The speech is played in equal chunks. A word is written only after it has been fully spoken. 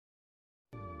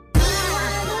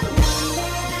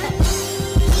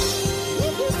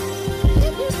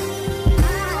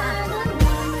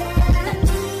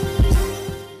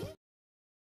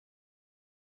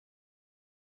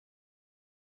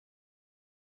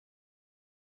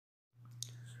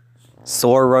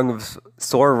Sor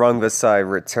Rungvisai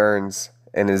returns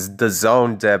and is the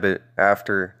zone debut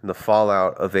after the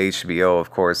fallout of HBO,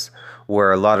 of course,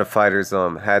 where a lot of fighters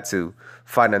had to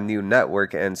find a new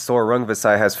network, and Sor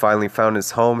Rungvisai has finally found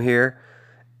his home here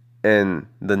in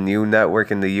the new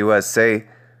network in the USA,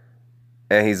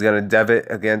 and he's gonna debut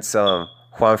against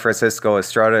Juan Francisco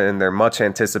Estrada in their much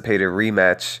anticipated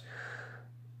rematch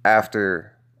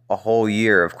after a whole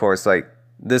year, of course. Like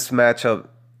this matchup,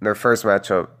 their first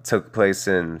matchup took place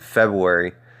in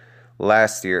February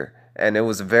last year, and it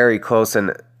was a very close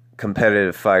and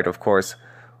competitive fight, of course,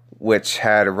 which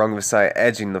had Rungvisai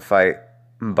edging the fight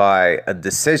by a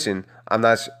decision. I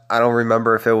don't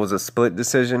remember if it was a split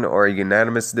decision or a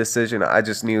unanimous decision. I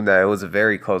just knew that it was a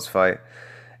very close fight,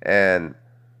 and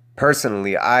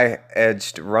personally, I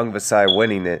edged Rungvisai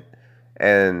winning it,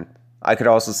 and I could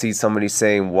also see somebody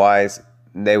saying why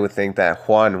they would think that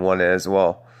Juan won it as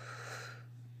well.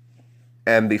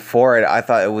 And before it, I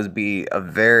thought it would be a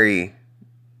very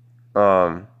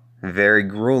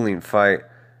grueling fight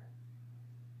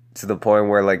to the point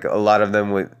where like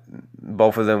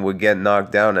both of them would get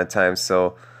knocked down at times.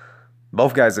 So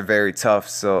both guys are very tough.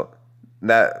 So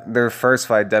that their first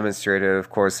fight demonstrated, of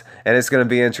course, and it's going to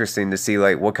be interesting to see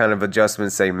like what kind of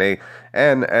adjustments they make.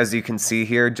 And as you can see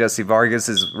here, Jesse Vargas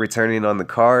is returning on the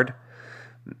card.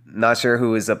 Not sure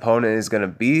who his opponent is going to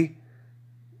be.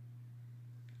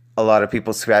 A lot of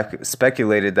people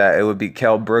speculated that it would be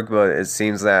Kell Brook, but it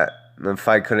seems that the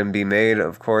fight couldn't be made.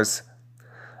 Of course,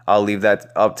 I'll leave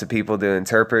that up to people to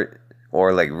interpret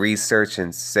or like research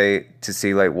and say to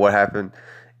see like what happened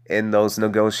in those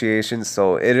negotiations.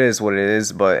 So it is what it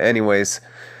is. But anyways,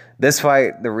 this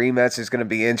fight, the rematch is going to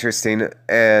be interesting.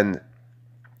 And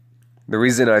the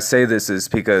reason I say this is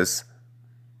because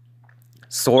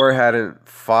Sor hadn't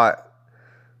fought.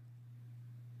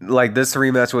 Like this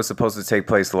rematch was supposed to take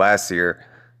place last year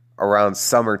around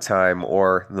summertime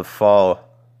or the fall,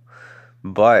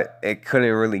 but it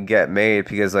couldn't really get made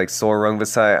because like Sor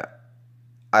Rungvisai,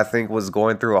 I think, was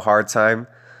going through a hard time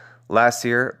last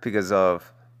year because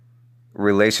of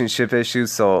relationship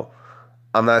issues. So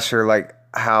I'm not sure like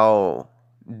how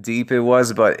deep it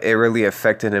was, but it really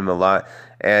affected him a lot.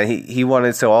 And he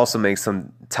wanted to also make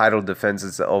some title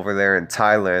defenses over there in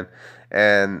Thailand,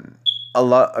 and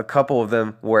a couple of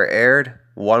them were aired.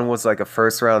 One was like a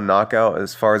first round knockout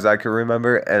as far as I can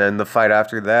remember, and then the fight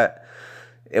after that,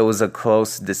 it was a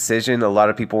close decision. A lot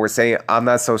of people were saying, I'm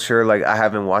not so sure, like I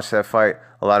haven't watched that fight.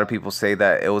 A lot of people say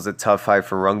that it was a tough fight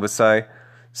for Rungvisai.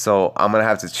 So I'm going to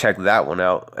have to check that one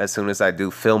out as soon as I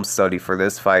do film study for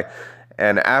this fight.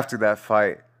 And after that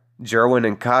fight, Jerwin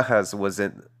and Cajas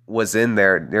was in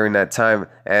there during that time,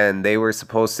 and they were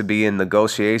supposed to be in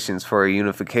negotiations for a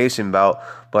unification bout,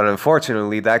 but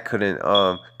unfortunately that couldn't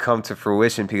come to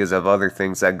fruition because of other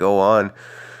things that go on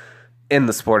in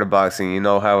the sport of boxing. You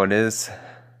know how it is.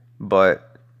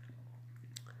 But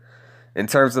in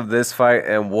terms of this fight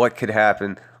and what could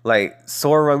happen, like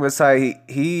Sor Rungvisai,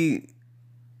 he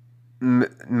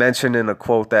mentioned in a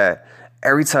quote that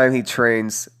every time he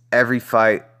trains, every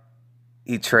fight,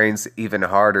 he trains even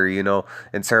harder,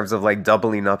 in terms of like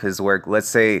doubling up his work. Let's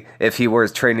say if he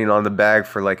was training on the bag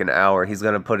for like an hour, he's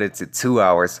going to put it to 2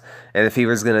 hours. And if he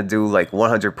was going to do like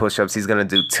 100 push-ups, he's going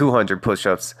to do 200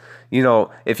 push-ups.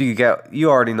 If you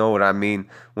already know what I mean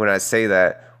when I say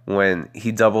that, when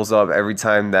he doubles up every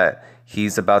time that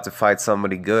he's about to fight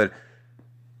somebody good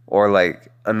or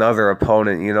like another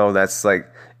opponent, that's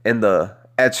like in the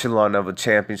echelon of a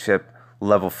championship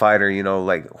level fighter,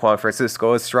 like Juan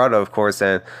Francisco Estrada, of course,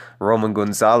 and Roman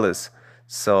Gonzalez.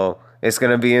 So it's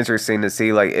going to be interesting to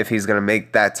see like if he's going to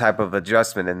make that type of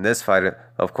adjustment in this fight.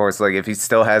 Of course, like if he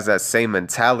still has that same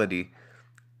mentality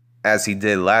as he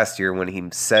did last year when he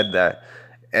said that.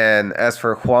 And as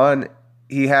for Juan,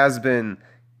 he has been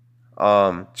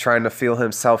trying to feel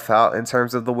himself out in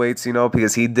terms of the weights,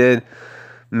 because he did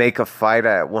make a fight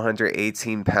at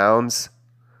 118 pounds.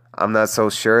 I'm not so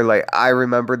sure. Like, I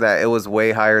remember that it was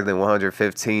way higher than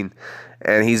 115.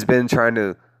 And he's been trying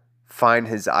to find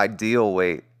his ideal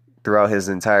weight throughout his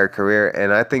entire career.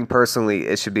 And I think personally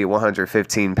it should be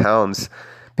 115 pounds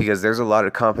because there's a lot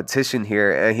of competition here.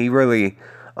 And he really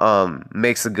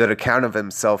makes a good account of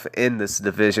himself in this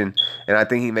division. And I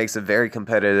think he makes it very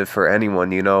competitive for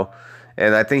anyone,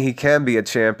 And I think he can be a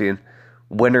champion,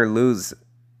 win or lose,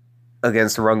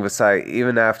 against Rungvisai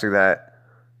even after that.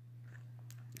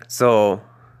 So,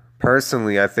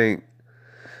 personally, I think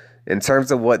in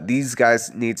terms of what these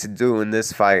guys need to do in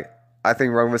this fight, I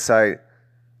think Rungvisai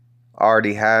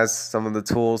already has some of the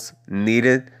tools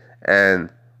needed. And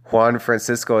Juan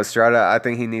Francisco Estrada, I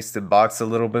think he needs to box a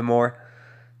little bit more,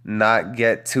 not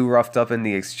get too roughed up in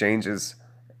the exchanges,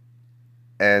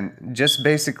 and just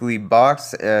basically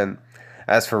box. And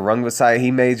as for Rungvisai,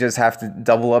 he may just have to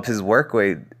double up his work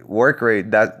rate.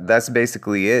 That's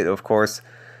basically it, of course.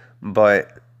 But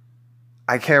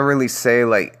I can't really say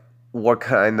like what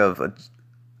kind of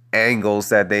angles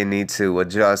that they need to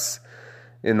adjust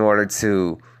in order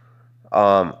to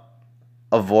um,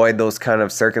 avoid those kind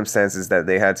of circumstances that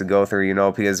they had to go through,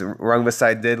 because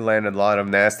Rungvisai did land a lot of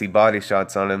nasty body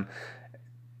shots on him,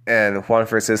 and Juan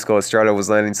Francisco Estrada was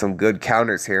landing some good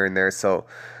counters here and there, so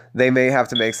they may have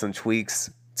to make some tweaks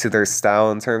to their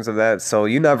style in terms of that. So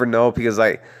you never know, because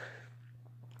like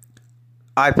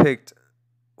I picked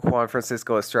Juan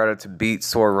Francisco Estrada to beat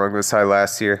Sor Rungvisai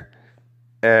last year,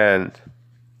 and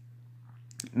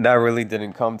that really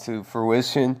didn't come to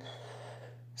fruition.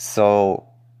 So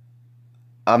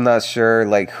I'm not sure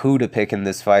like who to pick in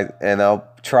this fight, and I'll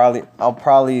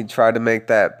probably try to make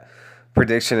that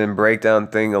prediction and breakdown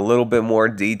thing a little bit more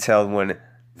detailed when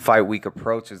fight week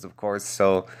approaches, of course.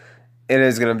 So it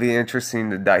is going to be interesting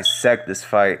to dissect this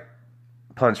fight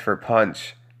punch for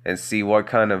punch and see what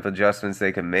kind of adjustments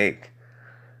they can make.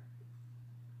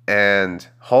 And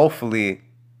hopefully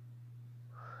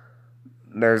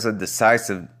there's a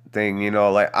decisive thing,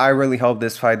 like I really hope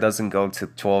this fight doesn't go to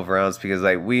 12 rounds, because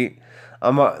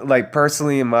like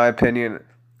personally, in my opinion,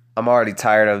 I'm already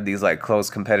tired of these like close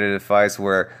competitive fights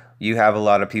where you have a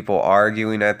lot of people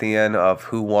arguing at the end of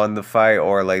who won the fight,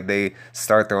 or like they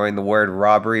start throwing the word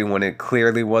robbery when it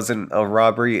clearly wasn't a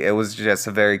robbery. It was just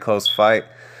a very close fight.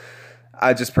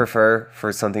 I just prefer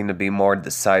for something to be more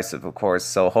decisive, of course.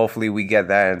 So hopefully we get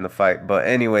that in the fight. But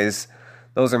anyways,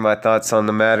 those are my thoughts on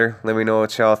the matter. Let me know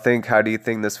what y'all think. How do you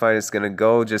think this fight is going to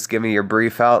go? Just give me your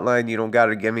brief outline. You don't got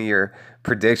to give me your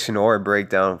prediction or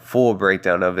breakdown, full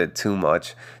breakdown of it too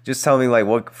much. Just tell me like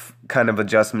what kind of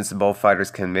adjustments both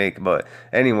fighters can make. But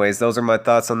anyways, those are my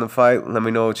thoughts on the fight. Let me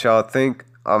know what y'all think.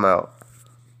 I'm out.